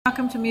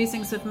Welcome to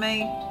Musings with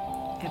me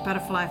at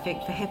Butterfly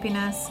Effect for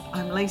Happiness.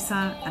 I'm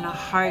Lisa, and I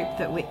hope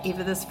that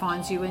wherever this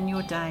finds you in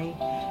your day,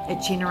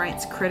 it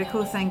generates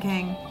critical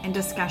thinking and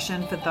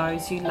discussion for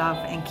those you love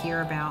and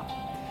care about.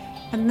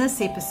 In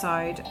this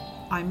episode,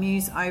 I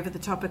muse over the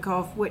topic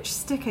of which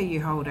stick are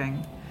you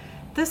holding?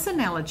 This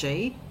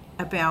analogy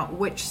about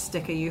which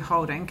stick are you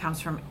holding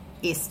comes from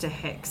Esther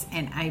Hicks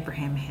and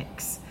Abraham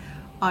Hicks.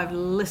 I've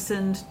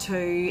listened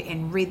to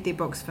and read their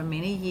books for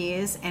many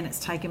years, and it's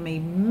taken me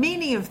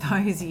many of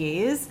those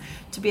years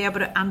to be able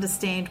to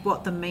understand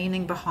what the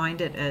meaning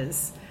behind it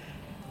is.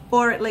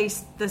 Or at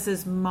least this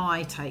is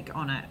my take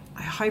on it.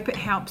 I hope it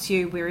helps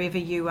you wherever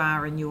you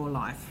are in your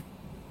life.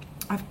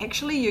 I've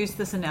actually used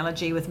this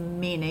analogy with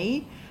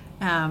many,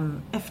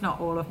 if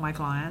not all of my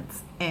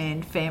clients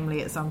and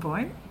family at some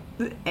point.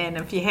 And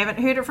if you haven't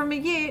heard it from me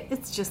yet,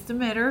 it's just a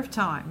matter of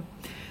time.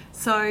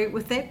 So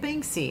with that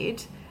being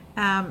said,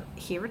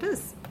 here it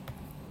is.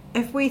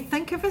 If we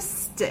think of a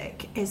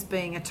stick as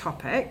being a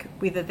topic,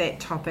 whether that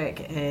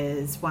topic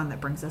is one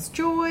that brings us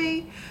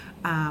joy,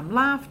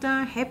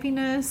 laughter,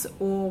 happiness,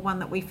 or one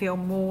that we feel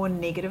more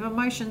negative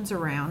emotions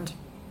around,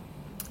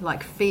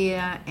 like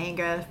fear,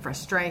 anger,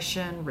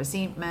 frustration,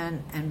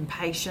 resentment,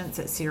 impatience,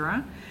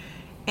 etc.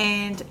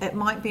 And it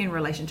might be in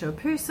relation to a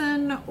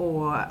person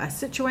or a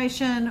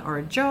situation or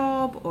a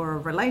job or a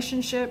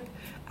relationship,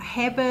 a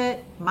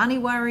habit, money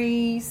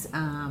worries,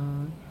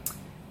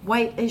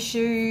 weight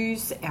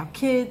issues, our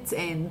kids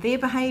and their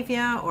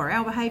behaviour or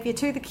our behaviour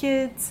to the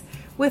kids,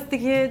 with the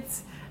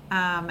kids,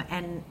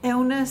 an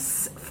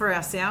illness for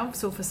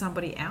ourselves or for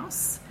somebody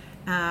else,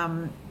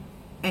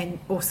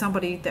 or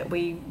somebody that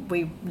we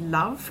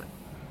love,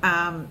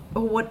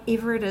 or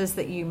whatever it is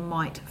that you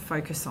might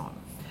focus on.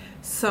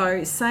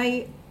 So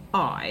say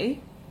I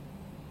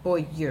or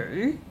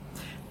you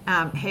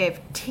have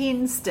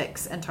 10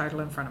 sticks in total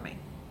in front of me.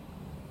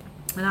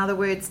 In other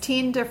words,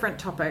 10 different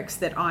topics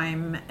that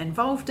I'm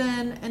involved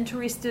in,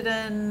 interested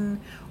in,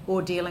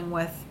 or dealing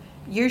with.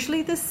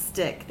 Usually the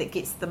stick that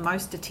gets the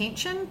most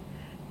attention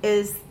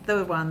is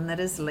the one that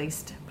is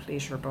least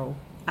pleasurable.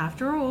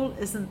 After all,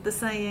 isn't the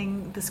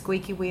saying, the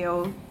squeaky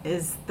wheel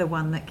is the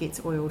one that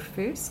gets oiled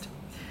first?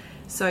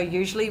 So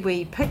usually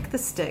we pick the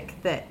stick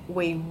that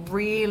we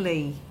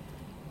really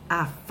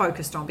are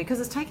focused on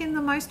because it's taking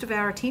the most of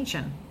our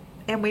attention.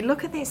 And we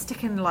look at that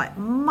stick in like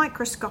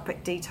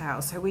microscopic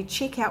detail. So we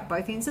check out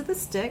both ends of the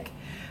stick,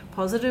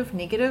 positive,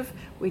 negative.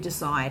 We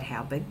decide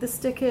how big the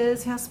stick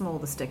is, how small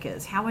the stick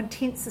is, how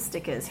intense the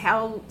stick is,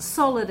 how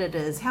solid it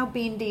is, how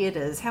bendy it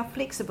is, how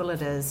flexible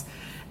it is,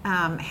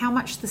 how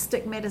much the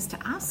stick matters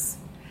to us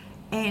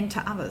and to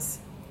others.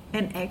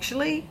 And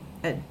actually,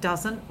 it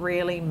doesn't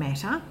really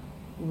matter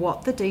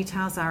what the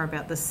details are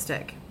about the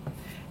stick.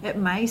 It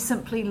may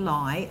simply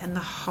lie in the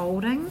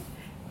holding,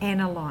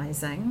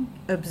 analysing,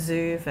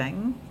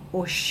 observing,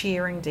 or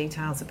sharing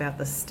details about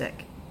the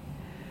stick.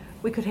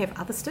 We could have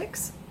other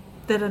sticks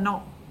that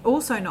are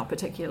also not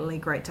particularly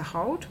great to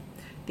hold.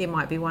 There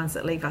might be ones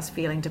that leave us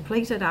feeling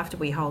depleted after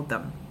we hold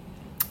them,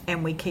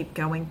 and we keep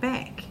going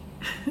back,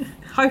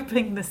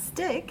 hoping the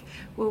stick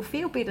will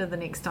feel better the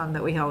next time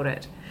that we hold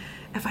it.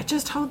 If I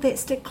just hold that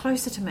stick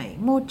closer to me,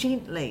 more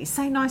gently,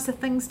 say nicer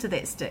things to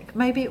that stick,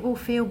 maybe it will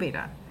feel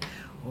better,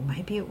 or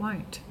maybe it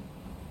won't.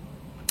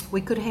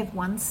 We could have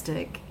one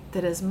stick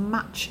that is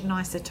much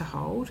nicer to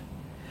hold,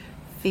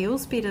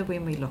 feels better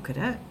when we look at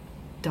it,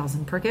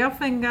 doesn't prick our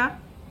finger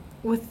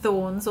with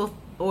thorns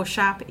or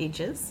sharp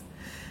edges,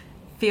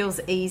 feels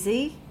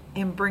easy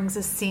and brings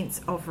a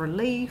sense of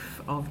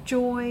relief, of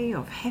joy,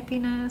 of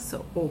happiness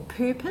or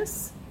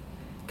purpose,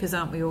 because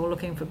aren't we all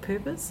looking for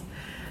purpose?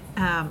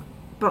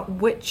 But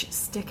which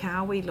stick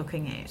are we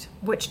looking at?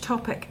 Which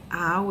topic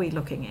are we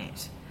looking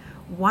at?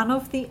 One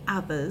of the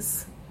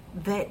others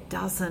that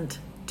doesn't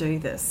do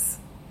this.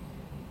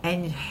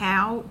 And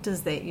how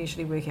does that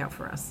usually work out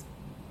for us?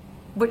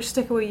 Which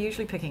stick are we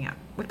usually picking up?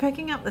 We're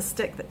picking up the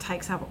stick that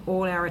takes up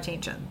all our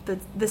attention,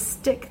 the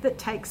stick that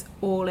takes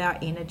all our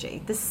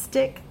energy, the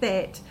stick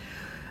that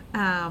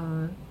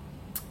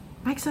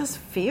makes us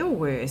feel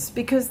worse,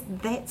 because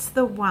that's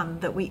the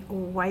one that we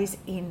always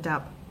end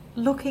up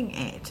looking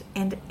at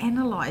and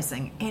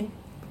analysing and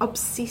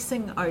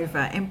obsessing over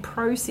and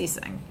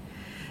processing.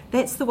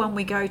 That's the one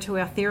we go to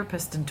our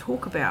therapist and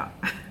talk about.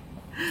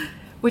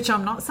 Which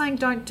I'm not saying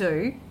don't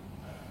do.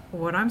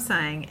 What I'm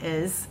saying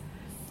is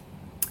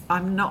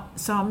I'm not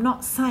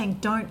saying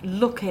don't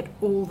look at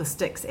all the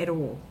sticks at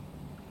all.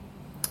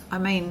 I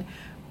mean,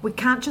 we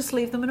can't just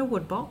leave them in a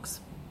wood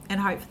box and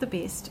hope for the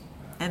best.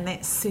 And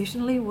that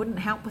certainly wouldn't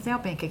help with our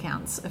bank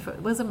accounts if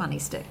it was a money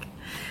stick.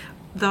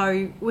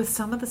 Though with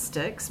some of the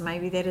sticks,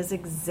 maybe that is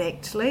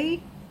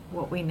exactly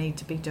what we need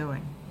to be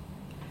doing.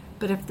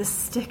 But if the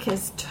stick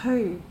is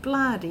too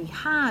bloody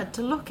hard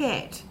to look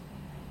at,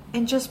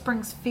 and just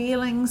brings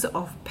feelings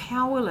of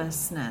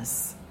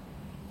powerlessness,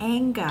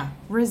 anger,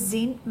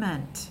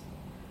 resentment,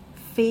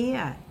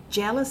 fear,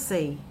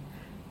 jealousy,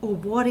 or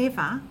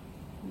whatever,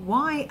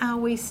 why are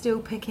we still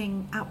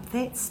picking up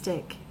that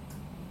stick?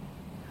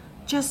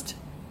 Just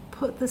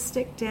put the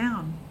stick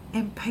down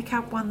and pick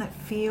up one that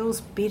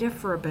feels better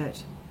for a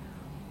bit,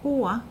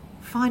 or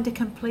find a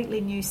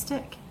completely new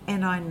stick.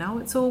 And I know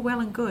it's all well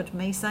and good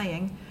me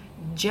saying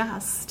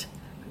just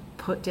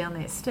put down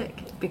that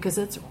stick, because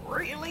it's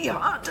really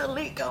hard to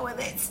let go of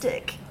that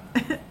stick.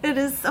 It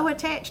is so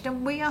attached,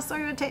 and we are so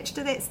attached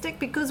to that stick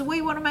because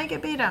we want to make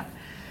it better.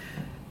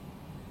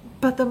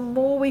 But the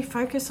more we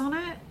focus on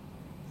it,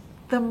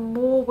 the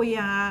more we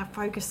are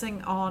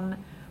focusing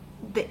on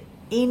the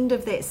end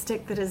of that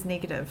stick that is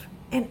negative.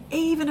 And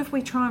even if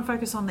we try and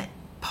focus on that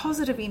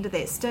positive end of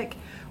that stick,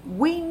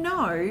 we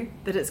know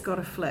that it's got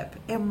a flip,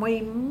 and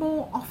we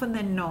more often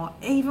than not,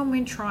 even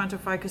when trying to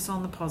focus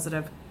on the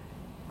positive,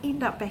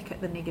 end up back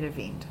at the negative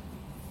end.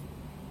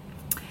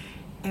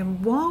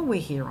 And while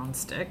we're here on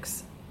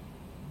sticks,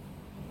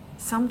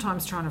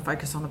 sometimes trying to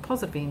focus on the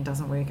positive end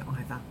doesn't work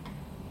either.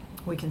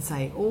 We can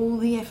say all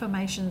the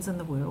affirmations in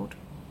the world,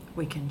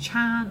 we can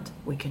chant,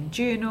 we can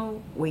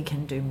journal, we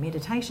can do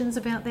meditations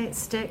about that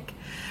stick,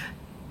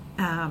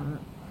 and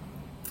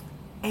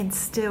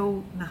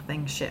still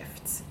nothing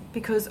shifts,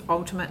 because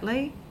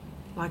ultimately,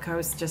 like I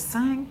was just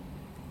saying,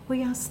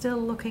 we are still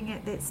looking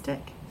at that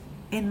stick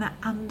and the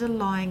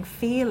underlying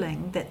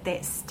feeling that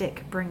that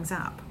stick brings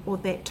up, or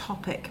that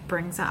topic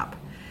brings up.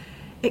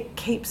 It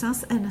keeps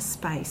us in a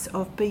space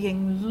of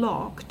being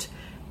locked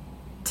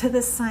to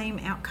the same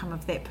outcome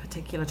of that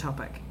particular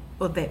topic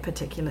or that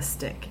particular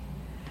stick.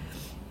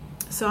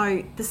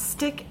 So the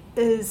stick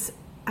is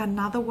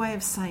another way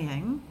of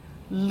saying,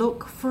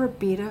 look for a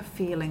better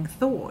feeling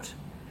thought,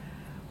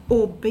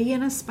 or be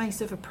in a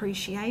space of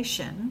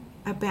appreciation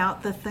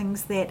about the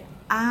things that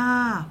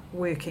are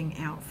working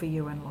out for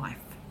you in life.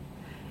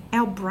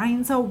 Our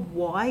brains are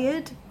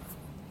wired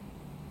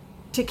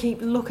to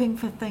keep looking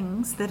for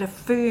things that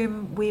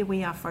affirm where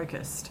we are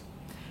focused.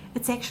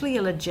 It's actually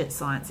a legit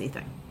sciencey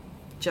thing,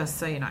 just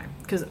so you know.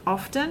 Because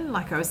often,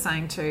 like I was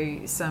saying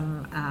to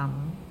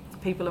some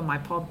people in my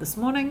pod this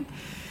morning,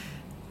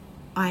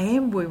 I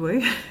am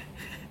woo-woo.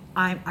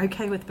 I'm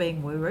okay with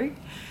being woo-woo.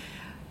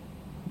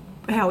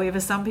 However,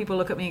 some people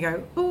look at me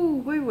and go, "Ooh,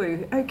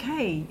 woo-woo,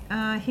 okay,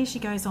 here she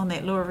goes on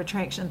that law of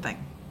attraction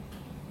thing."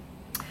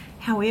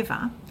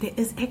 However, there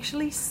is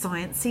actually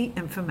sciencey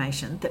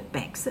information that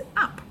backs it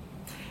up.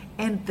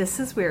 And this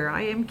is where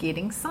I am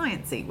getting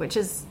sciencey, which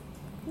is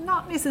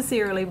not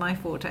necessarily my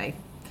forte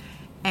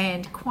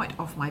and quite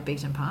off my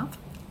beaten path,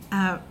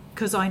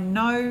 because I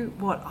know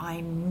what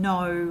I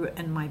know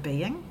in my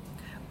being,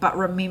 but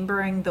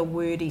remembering the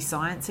wordy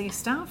sciencey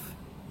stuff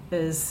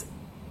is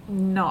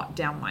not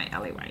down my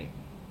alleyway,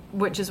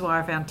 which is why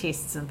I found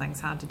tests and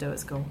things hard to do at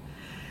school.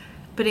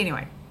 But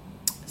anyway,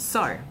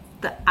 so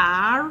the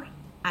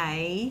RAS,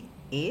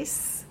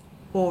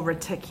 or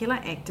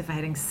reticular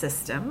activating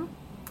system,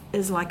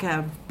 is like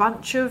a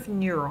bunch of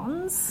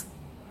neurons,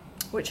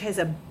 which has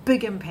a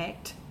big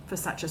impact for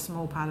such a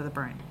small part of the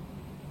brain.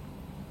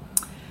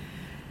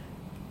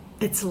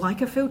 It's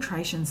like a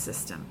filtration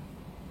system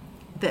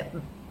that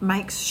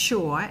makes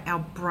sure our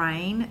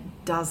brain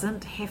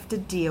doesn't have to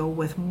deal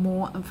with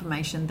more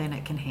information than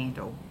it can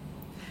handle.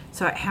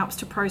 So it helps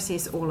to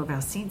process all of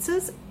our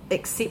senses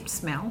except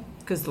smell,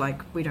 because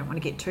we don't want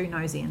to get too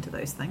nosy into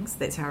those things.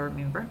 That's how I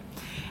remember it.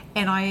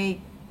 And I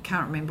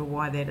can't remember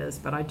why that is,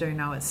 but I do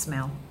know it's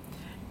smell.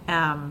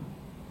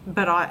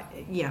 But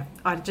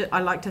I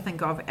like to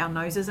think of our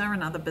noses are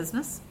another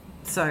business,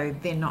 so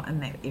they're not in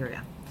that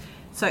area.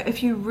 So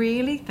if you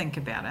really think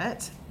about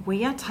it,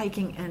 we are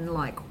taking in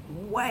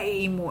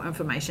way more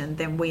information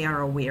than we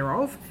are aware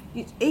of.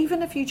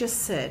 Even if you just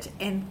sit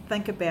and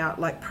think about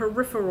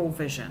peripheral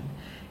vision,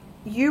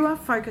 you are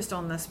focused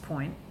on this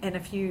point, and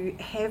if you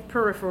have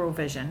peripheral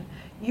vision,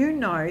 you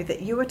know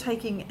that you are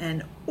taking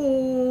in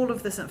all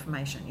of this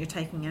information. You're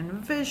taking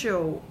in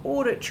visual,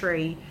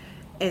 auditory,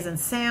 as in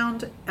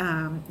sound,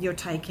 you're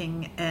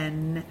taking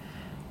in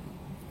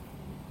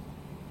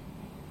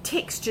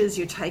textures,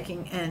 you're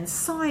taking in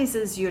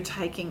sizes, you're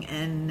taking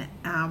in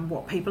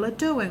what people are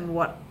doing,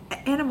 what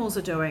animals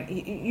are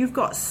doing. You've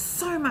got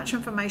so much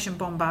information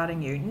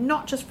bombarding you,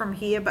 not just from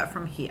here, but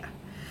from here.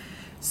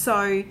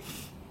 So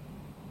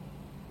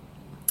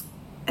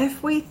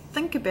if we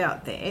think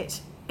about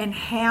that and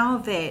how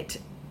that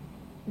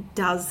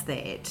does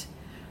that,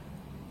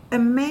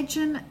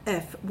 imagine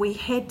if we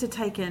had to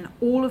take in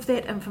all of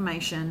that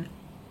information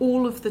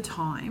all of the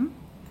time.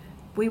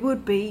 We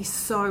would be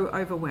so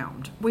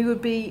overwhelmed. We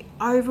would be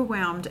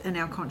overwhelmed in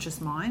our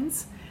conscious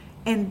minds,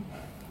 and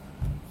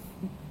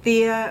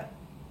if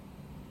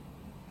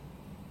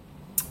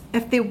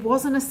there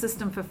wasn't a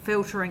system for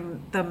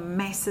filtering the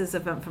masses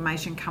of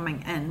information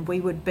coming in, we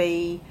would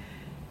be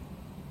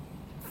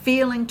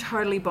feeling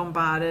totally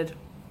bombarded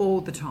all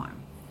the time.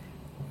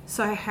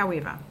 So,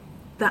 however,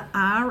 the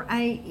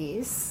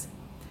RAS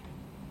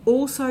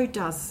also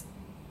does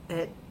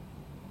it.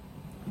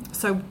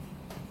 So,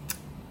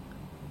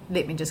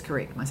 let me just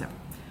correct myself.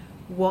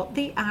 What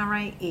the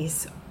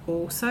RAS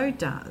also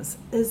does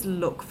is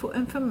look for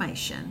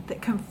information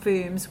that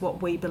confirms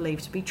what we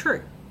believe to be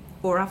true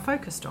or are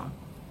focused on.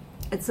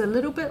 It's a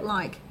little bit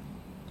like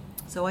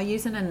So I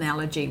use an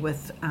analogy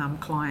with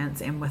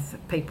clients and with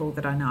people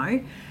that I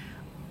know.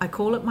 I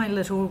call it my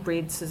little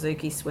red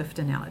Suzuki Swift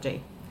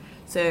analogy.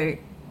 So,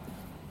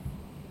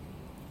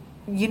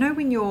 you know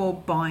when you're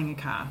buying a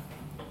car,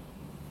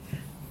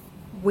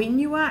 when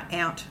you are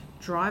out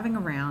driving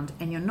around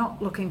and you're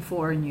not looking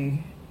for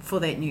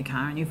that new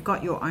car and you've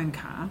got your own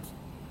car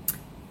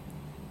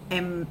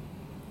and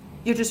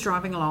you're just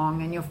driving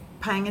along and you're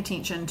paying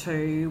attention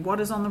to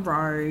what is on the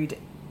road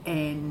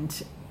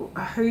and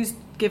who's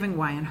giving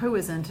way and who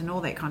isn't and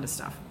all that kind of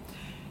stuff.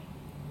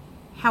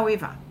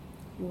 However,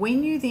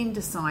 when you then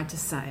decide to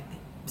say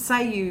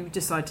you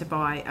decide to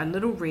buy a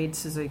little red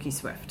Suzuki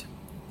Swift,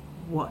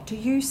 what do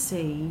you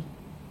see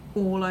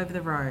all over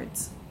the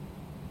roads?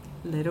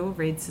 Little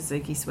red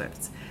Suzuki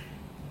Swifts.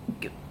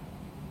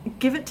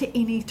 Give it to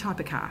any type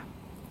of car.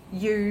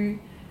 You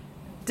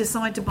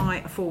decide to buy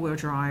a four-wheel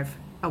drive,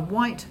 a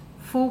white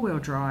four-wheel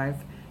drive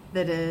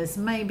that is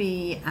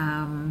maybe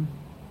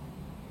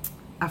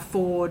a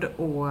Ford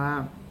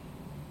or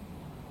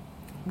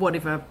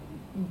whatever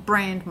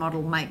brand,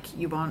 model, make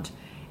you want,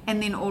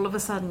 and then all of a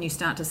sudden you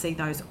start to see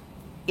those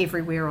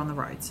everywhere on the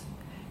roads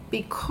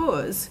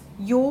because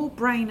your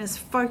brain is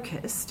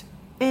focused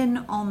in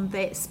on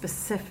that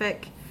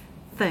specific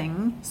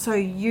thing, so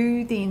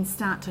you then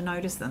start to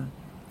notice them.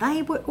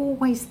 They were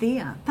always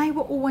there. They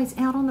were always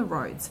out on the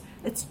roads.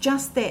 It's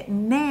just that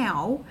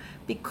now,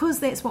 because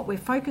that's what we're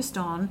focused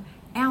on,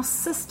 our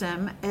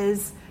system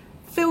is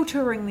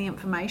filtering the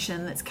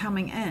information that's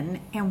coming in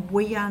and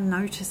we are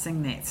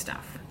noticing that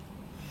stuff.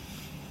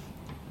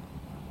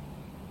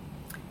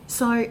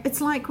 So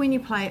it's like when you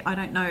play, I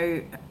don't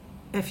know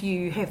if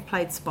you have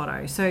played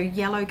Spotto, so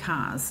yellow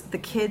cars, the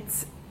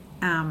kids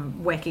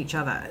whack each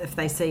other. If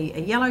they see a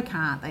yellow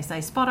car, they say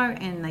Spotto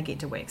and they get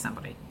to whack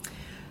somebody.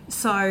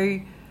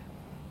 So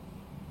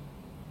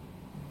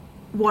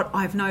what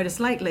I've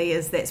noticed lately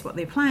is that's what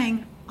they're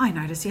playing. I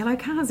notice yellow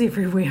cars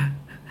everywhere.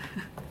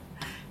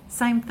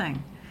 Same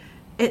thing.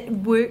 It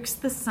works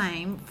the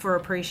same for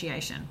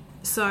appreciation.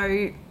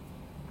 So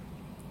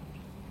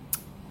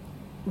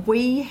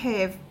we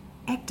have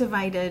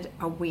activated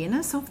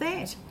awareness of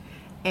that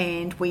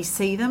and we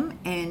see them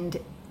and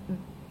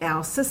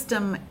our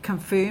system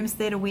confirms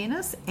that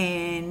awareness,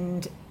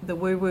 and the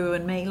woo-woo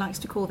in me likes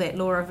to call that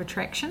law of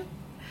attraction.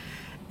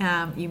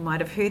 You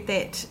might have heard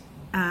that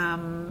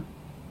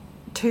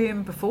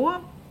term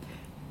before.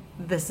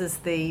 This is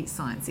the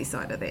sciencey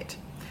side of that.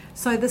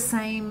 So the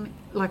same,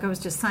 like I was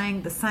just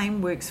saying, the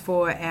same works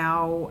for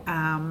our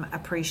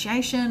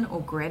appreciation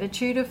or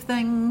gratitude of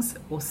things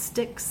or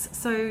sticks,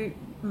 so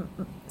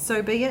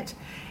be it.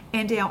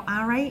 And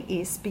our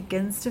RAS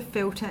begins to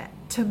filter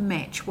to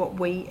match what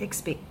we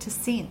expect to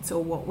sense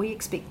or what we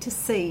expect to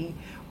see,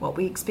 what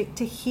we expect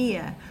to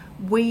hear.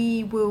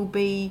 We will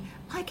be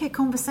like a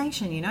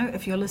conversation, you know,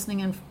 if you're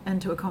listening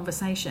into a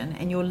conversation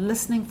and you're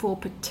listening for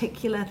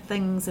particular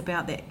things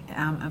about that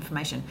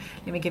information.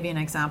 Let me give you an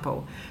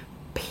example.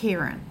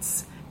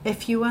 Parents,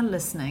 if you are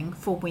listening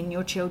for when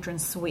your children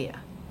swear,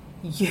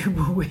 you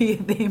will hear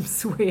them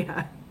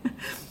swear.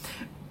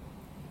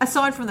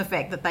 Aside from the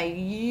fact that they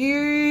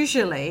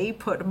usually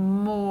put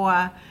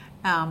more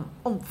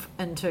oomph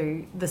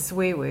into the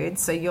swear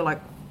words, so you're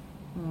like,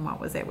 what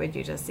was that word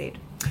you just said?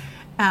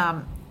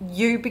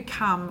 You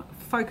become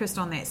focused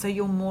on that, so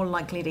you're more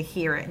likely to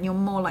hear it, and you're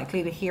more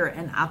likely to hear it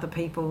in other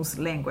people's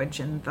language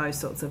and those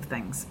sorts of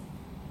things.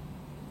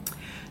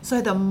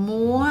 So the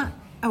more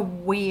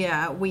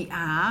aware we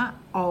are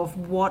of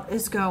what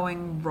is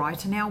going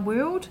right in our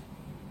world,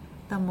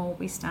 the more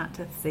we start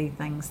to see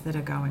things that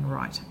are going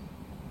right.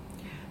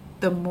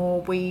 The more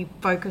we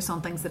focus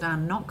on things that are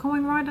not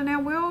going right in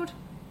our world,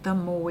 the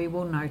more we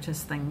will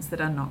notice things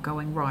that are not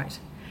going right.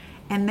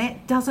 And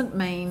that doesn't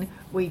mean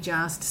we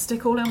just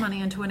stick all our money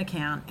into an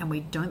account and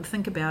we don't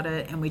think about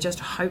it and we just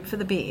hope for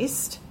the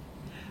best,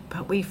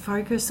 but we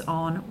focus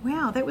on,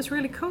 wow, that was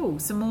really cool.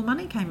 Some more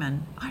money came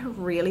in. I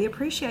really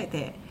appreciate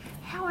that.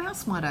 How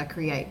else might I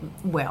create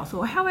wealth,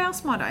 or how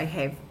else might I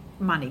have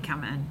money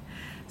come in?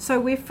 So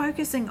we're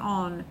focusing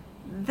on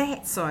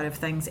that side of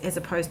things as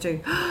opposed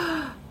to,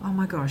 oh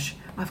my gosh,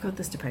 I've got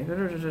this to pay,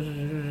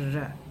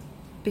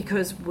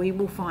 because we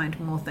will find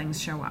more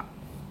things show up.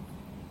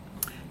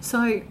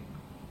 So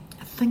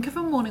think of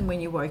a morning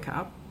when you woke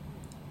up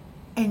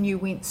and you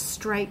went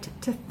straight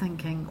to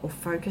thinking or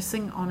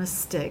focusing on a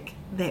stick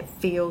that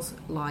feels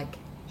like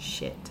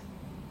shit.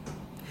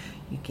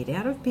 You get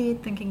out of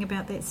bed thinking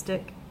about that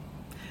stick.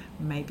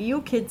 Maybe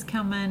your kids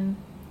come in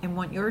and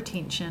want your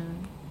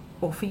attention,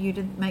 or for you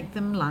to make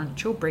them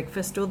lunch or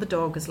breakfast, or the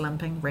dog is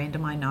limping.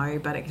 Random, I know,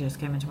 but it just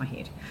came into my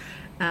head.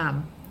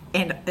 And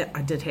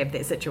I did have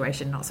that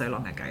situation not so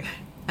long ago.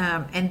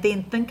 And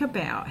then think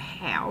about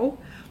how,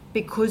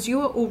 because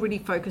you are already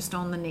focused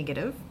on the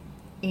negative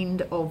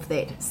end of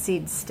that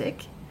said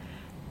stick,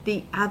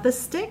 the other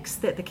sticks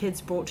that the kids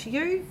brought to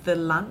you, the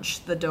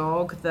lunch, the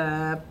dog,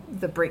 the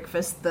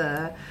breakfast,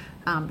 the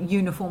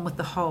uniform with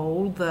the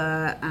hole,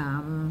 the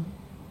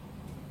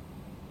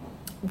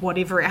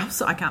whatever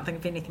else, I can't think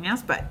of anything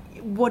else, but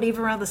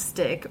whatever other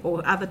stick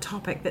or other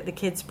topic that the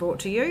kids brought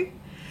to you,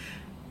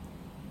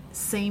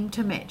 seem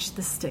to match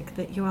the stick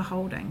that you are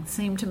holding,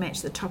 seem to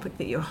match the topic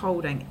that you're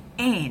holding,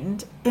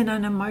 and in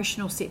an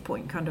emotional set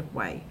point kind of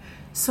way.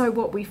 So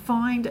what we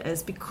find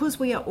is, because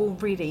we are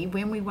already,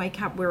 when we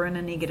wake up, we're in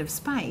a negative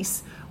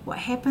space, what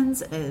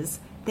happens is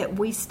that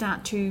we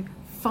start to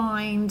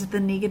find the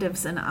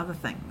negatives in other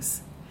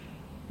things.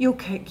 You'll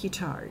kick your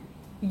toe.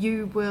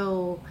 You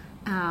will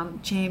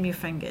jam your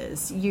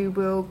fingers. You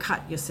will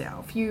cut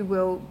yourself. You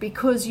will,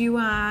 because you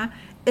are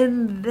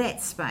in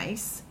that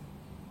space.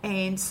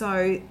 And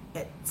so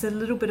it's a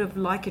little bit of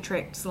like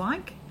attracts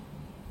like.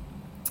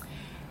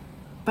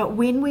 But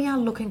when we are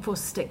looking for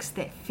sticks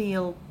that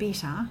feel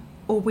better,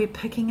 or we're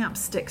picking up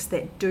sticks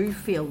that do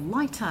feel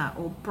lighter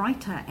or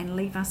brighter and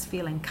leave us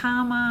feeling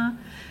calmer,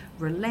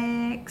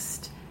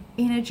 relaxed,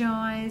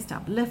 energized,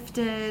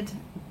 uplifted,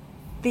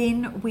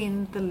 then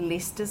when the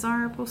less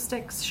desirable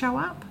sticks show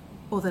up,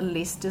 or the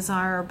less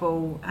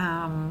desirable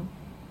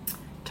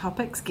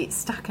topics get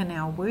stuck in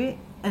our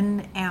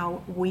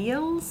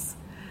wheels,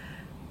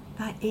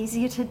 they're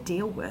easier to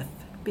deal with,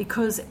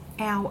 because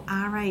our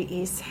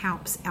RAS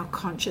helps our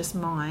conscious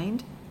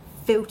mind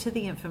filter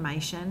the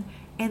information,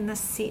 and the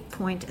set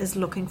point is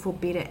looking for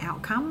better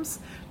outcomes,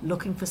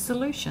 looking for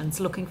solutions,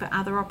 looking for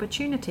other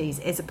opportunities,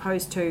 as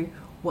opposed to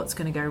what's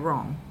going to go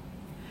wrong.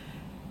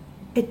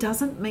 It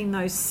doesn't mean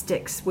those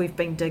sticks we've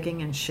been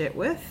digging in shit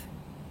with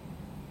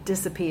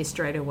disappear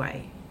straight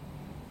away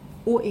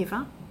or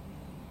ever.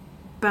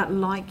 But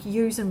like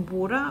using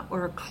water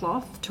or a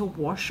cloth to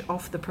wash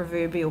off the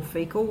proverbial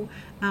fecal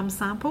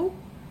sample,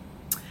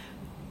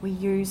 we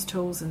use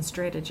tools and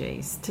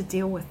strategies to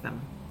deal with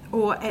them.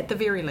 Or at the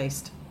very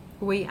least,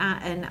 we are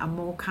in a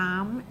more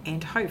calm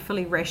and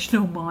hopefully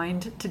rational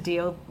mind to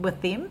deal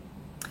with them.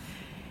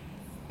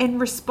 And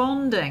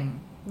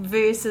responding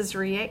versus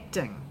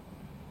reacting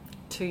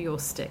to your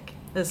stick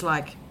is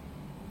like,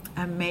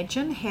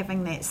 imagine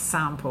having that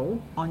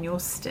sample on your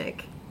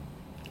stick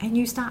and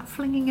you start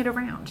flinging it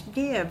around.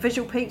 Yeah,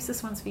 visual peeps,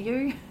 this one's for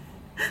you.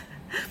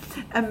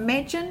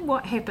 Imagine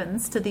what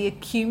happens to the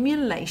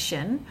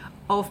accumulation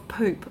of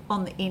poop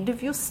on the end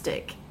of your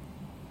stick.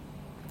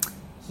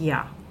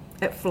 Yeah,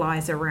 it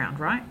flies around,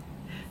 right?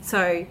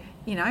 So,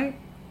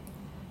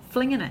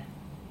 flinging it.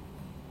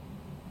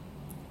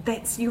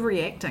 That's you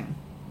reacting.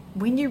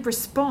 When you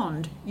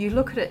respond, you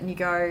look at it and you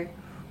go,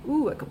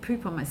 ooh, I got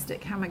poop on my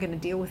stick. How am I going to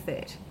deal with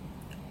that?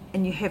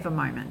 And you have a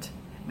moment.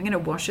 Am I going to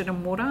wash it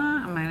in water?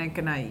 Am I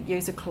going to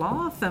use a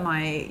cloth? How am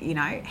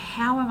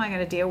I going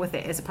to deal with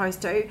it, as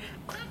opposed to,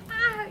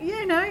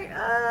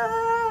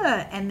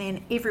 and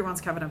then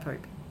everyone's covered in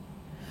poop.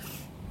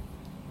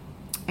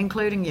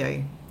 Including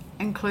you,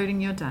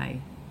 including your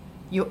day,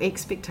 your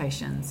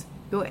expectations,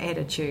 your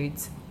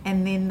attitudes,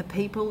 and then the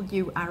people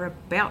you are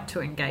about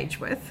to engage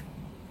with.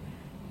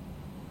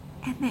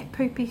 And that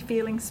poopy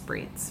feeling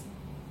spreads.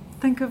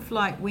 Think of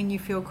like when you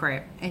feel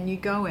crap and you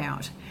go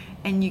out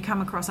and you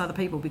come across other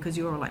people because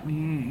you're like,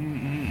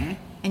 and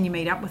you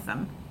meet up with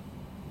them.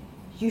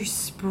 You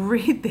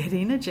spread that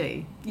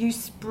energy. You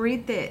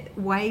spread that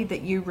way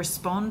that you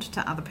respond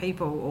to other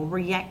people or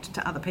react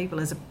to other people,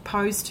 as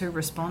opposed to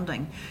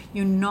responding.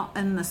 You're not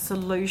in the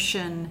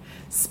solution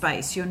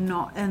space. You're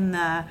not in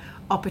the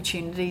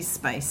opportunities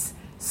space.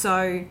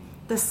 So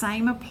the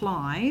same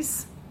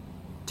applies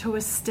to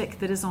a stick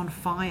that is on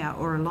fire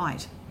or a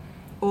light.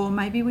 Or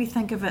maybe we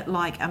think of it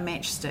like a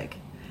matchstick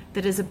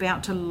that is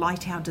about to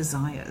light our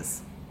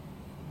desires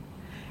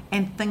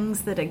and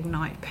things that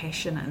ignite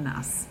passion in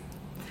us.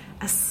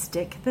 A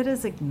stick that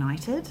is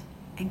ignited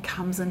and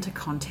comes into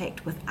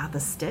contact with other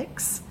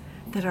sticks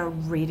that are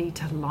ready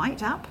to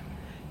light up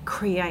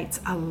creates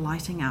a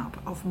lighting up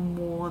of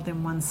more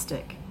than one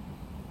stick.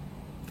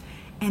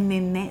 And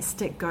then that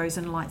stick goes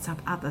and lights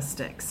up other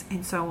sticks,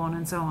 and so on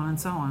and so on and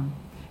so on.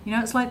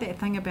 It's like that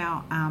thing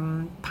about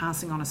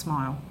passing on a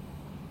smile.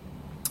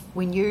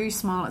 When you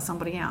smile at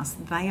somebody else,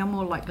 they are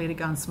more likely to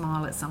go and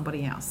smile at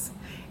somebody else.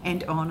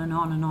 And on and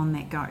on and on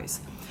that goes.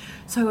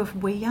 So if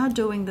we are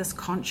doing this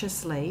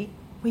consciously,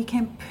 we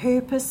can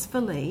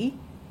purposefully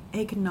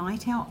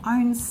ignite our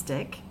own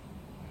stick,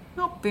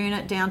 not burn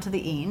it down to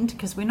the end,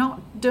 because we're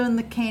not doing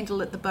the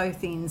candle at the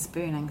both ends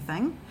burning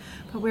thing,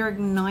 but we're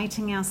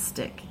igniting our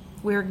stick.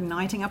 We're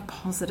igniting a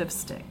positive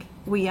stick.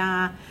 We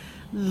are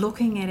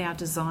looking at our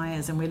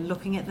desires and we're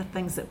looking at the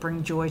things that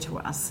bring joy to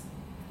us.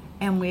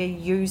 And we're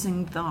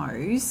using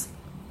those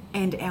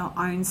and our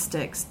own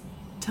sticks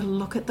to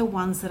look at the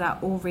ones that are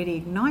already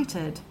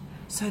ignited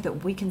so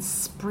that we can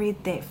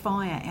spread that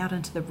fire out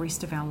into the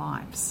rest of our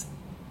lives.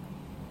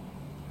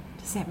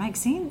 Does that make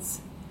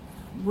sense?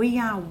 We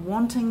are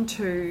wanting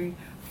to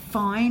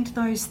find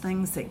those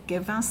things that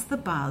give us the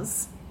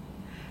buzz,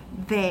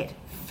 that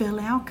fill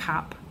our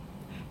cup,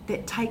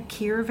 that take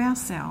care of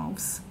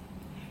ourselves,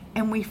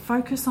 and we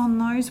focus on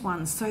those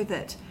ones so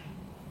that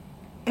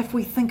if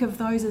we think of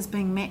those as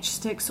being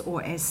matchsticks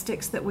or as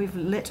sticks that we've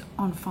lit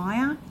on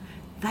fire,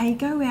 they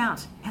go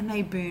out and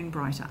they burn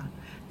brighter.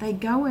 They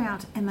go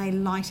out and they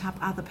light up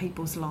other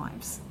people's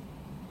lives.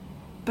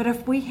 But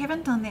if we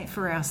haven't done that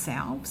for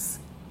ourselves,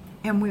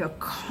 and we are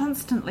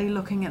constantly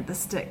looking at the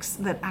sticks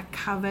that are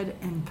covered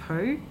in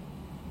poo,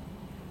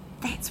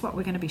 That's what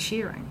we're going to be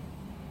sharing.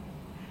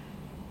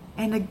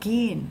 And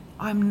again,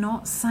 I'm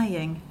not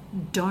saying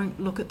don't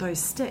look at those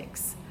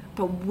sticks,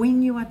 but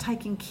when you are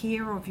taking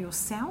care of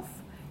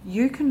yourself,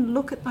 you can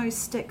look at those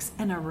sticks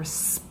in a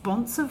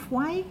responsive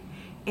way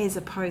as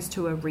opposed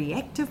to a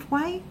reactive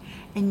way,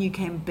 and you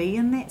can be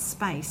in that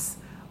space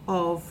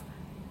of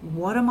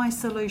what are my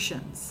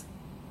solutions?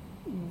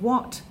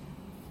 What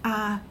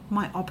are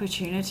my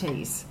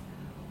opportunities?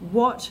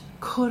 What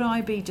could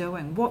I be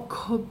doing? What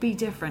could be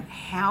different?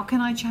 How can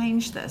I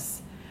change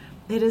this?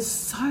 It is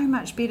so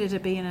much better to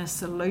be in a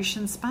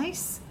solution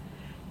space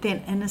than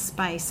in a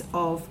space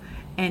of,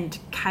 and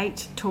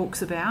Kate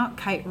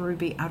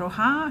Ruby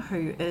Aroha,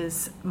 who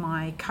is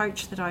my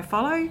coach that I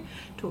follow,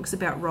 talks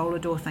about roller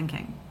door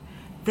thinking.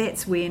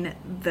 That's when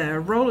the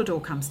roller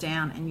door comes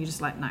down and you're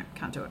just like, no,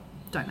 can't do it.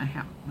 Don't know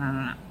how.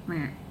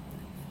 No.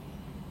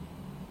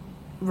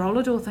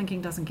 Roller door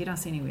thinking doesn't get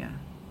us anywhere.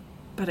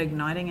 But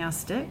igniting our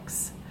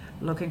sticks,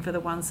 looking for the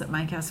ones that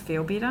make us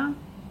feel better,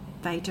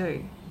 they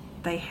do.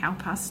 They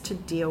help us to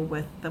deal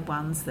with the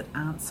ones that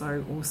aren't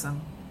so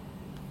awesome.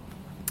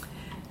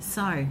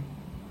 So,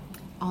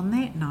 on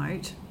that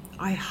note,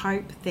 I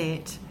hope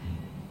that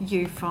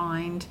you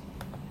find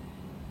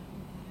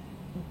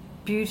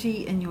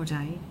beauty in your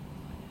day.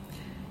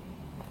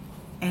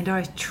 And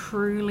I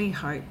truly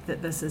hope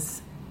that this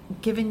has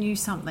given you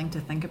something to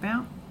think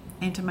about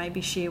and to maybe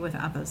share with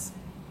others.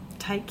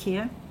 Take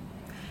care,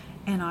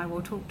 and I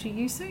will talk to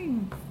you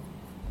soon.